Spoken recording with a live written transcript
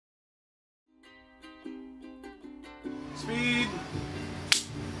Speed.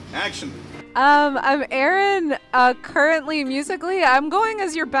 Action. I'm Erin. Currently, musically, I'm going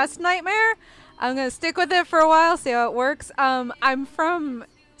as your best nightmare. I'm gonna stick with it for a while, see how it works. I'm from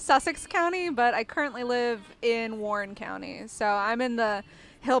Sussex County, but I currently live in Warren County, so I'm in the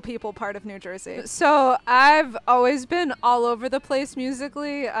Hill People part of New Jersey. So I've always been all over the place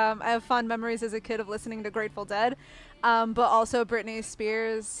musically. I have fond memories as a kid of listening to Grateful Dead, but also Britney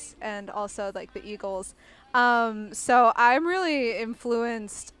Spears and also like the Eagles. So I'm really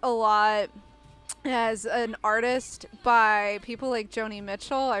influenced a lot as an artist by people like Joni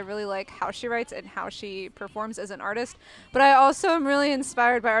Mitchell. I really like how she writes and how she performs as an artist. But I also am really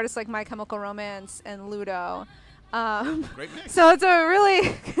inspired by artists like My Chemical Romance and Ludo. Great mix. So it's a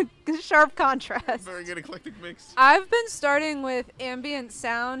really sharp contrast. Very good eclectic mix. I've been starting with ambient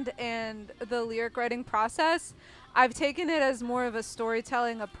sound and the lyric writing process. I've taken it as more of a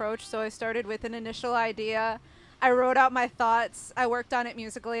storytelling approach. So I started with an initial idea. I wrote out my thoughts, I worked on it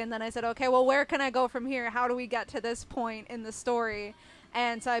musically, and then I said, okay, well, where can I go from here? How do we get to this point in the story?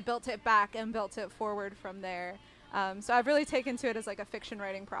 And so I built it back and built it forward from there. So I've really taken to it as like a fiction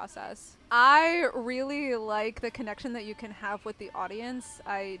writing process. I really like the connection that you can have with the audience.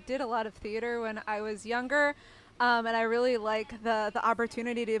 I did a lot of theater when I was younger, and I really like the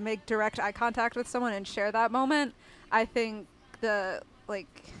opportunity to make direct eye contact with someone and share that moment. I think the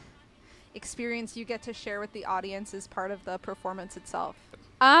experience you get to share with the audience is part of the performance itself.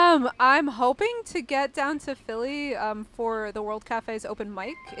 I'm hoping to get down to Philly for the World Cafe's open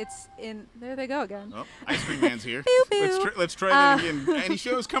mic. It's in, there they go again. Oh, Ice Cream Man's here. Pew, pew. Let's try that again. Any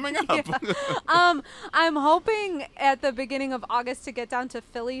shows coming up? Yeah. I'm hoping at the beginning of August to get down to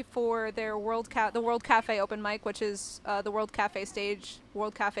Philly for their the World Cafe open mic, which is the World Cafe stage,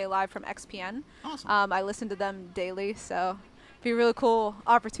 World Cafe Live from XPN. Awesome. I listen to them daily, so be a really cool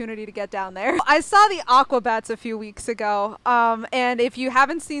opportunity to get down there. I saw the Aquabats a few weeks ago, and if you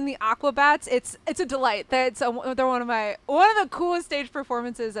haven't seen the Aquabats, it's a delight. They're one of the coolest stage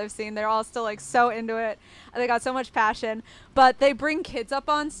performances I've seen. They're all still like so into it. They got so much passion, but they bring kids up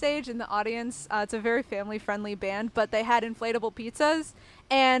on stage in the audience. It's a very family-friendly band, but they had inflatable pizzas,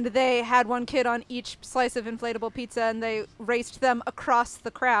 and they had one kid on each slice of inflatable pizza, and they raced them across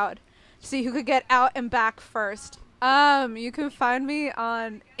the crowd to see who could get out and back first. You can find me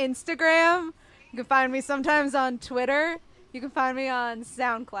on Instagram. You can find me sometimes on Twitter. You can find me on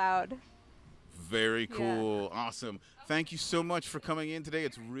SoundCloud. Very cool. Yeah. Awesome. Thank you so much for coming in today.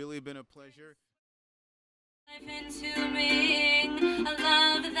 It's really been a pleasure. Into being a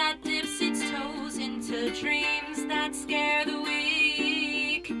love that dips its toes into dreams that scare